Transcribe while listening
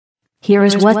Here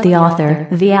is what the author,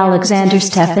 the Alexander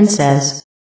Stefan, says.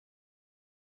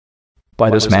 By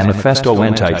this manifesto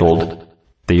entitled,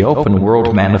 The Open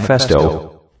World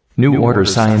Manifesto, New Order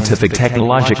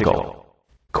Scientific-Technological,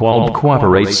 QUALB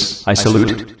cooperates, I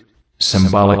salute,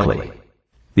 symbolically,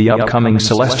 the upcoming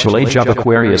celestial age of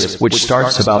Aquarius, which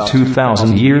starts about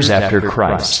 2,000 years after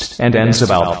Christ and ends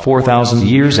about 4,000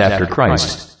 years after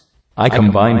Christ. I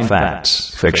combine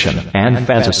facts, fiction, and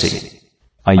fantasy.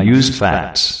 I used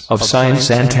facts of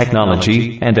science and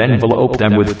technology and enveloped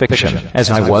them with fiction as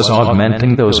I was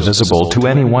augmenting those visible to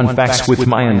anyone facts with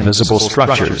my invisible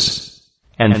structures.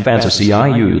 And fantasy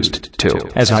I used, too,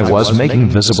 as I was making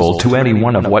visible to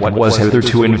anyone of what was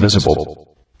hitherto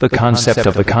invisible. The concept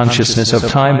of the consciousness of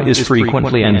time is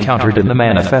frequently encountered in the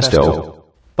manifesto.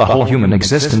 The whole human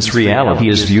existence reality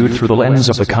is viewed through the lens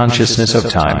of the consciousness of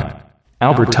time.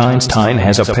 Albert Einstein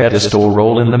has a pedestal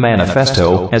role in the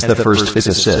manifesto as the first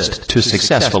physicist to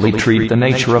successfully treat the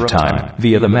nature of time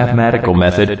via the mathematical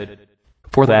method.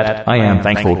 For that, I am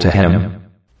thankful to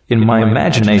him. In my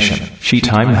imagination,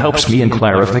 she-time helps me in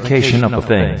clarification of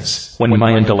things, when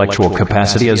my intellectual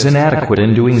capacity is inadequate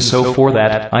in doing so. For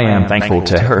that, I am thankful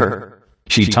to her.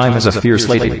 She-time is a fierce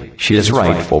lady. She is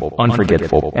rightful,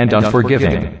 unforgetful, and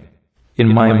unforgiving. In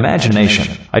my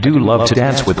imagination, I do love to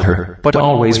dance with her, but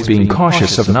always being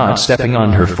cautious of not stepping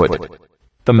on her foot.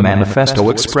 The manifesto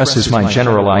expresses my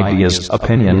general ideas,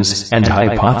 opinions, and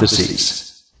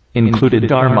hypotheses. Included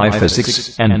are my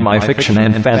physics and my fiction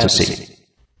and fantasy.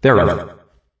 Thereof.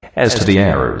 As to the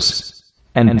errors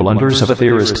and blunders of a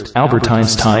theorist, Albert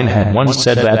Einstein had once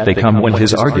said that they come when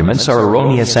his arguments are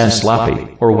erroneous and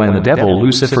sloppy, or when the devil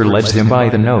Lucifer leads him by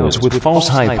the nose with false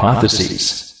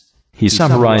hypotheses. He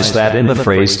summarized that in the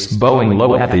phrase, bowing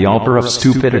low at the altar of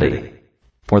stupidity.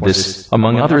 For this,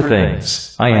 among other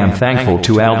things, I am thankful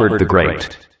to Albert the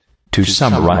Great. To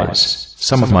summarize,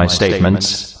 some of my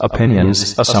statements,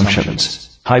 opinions,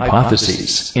 assumptions,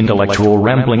 hypotheses, intellectual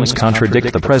ramblings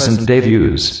contradict the present-day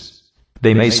views.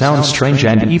 They may sound strange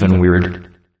and even weird.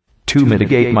 To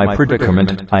mitigate my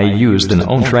predicament, I used an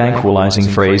own tranquilizing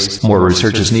phrase. More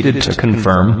research is needed to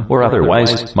confirm, or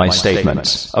otherwise, my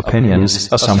statements,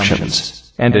 opinions,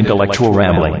 assumptions, and intellectual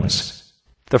ramblings.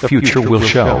 The future will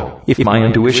show. If my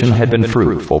intuition had been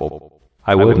fruitful,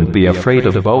 I wouldn't be afraid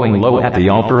of bowing low at the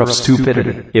altar of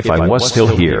stupidity if I was still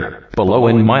here, below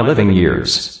in my living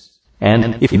years.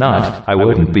 And, if not, I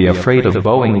wouldn't be afraid of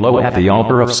bowing low at the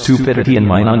altar of stupidity in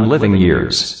my non-living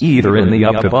years, either in the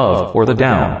up above or the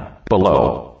down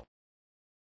below.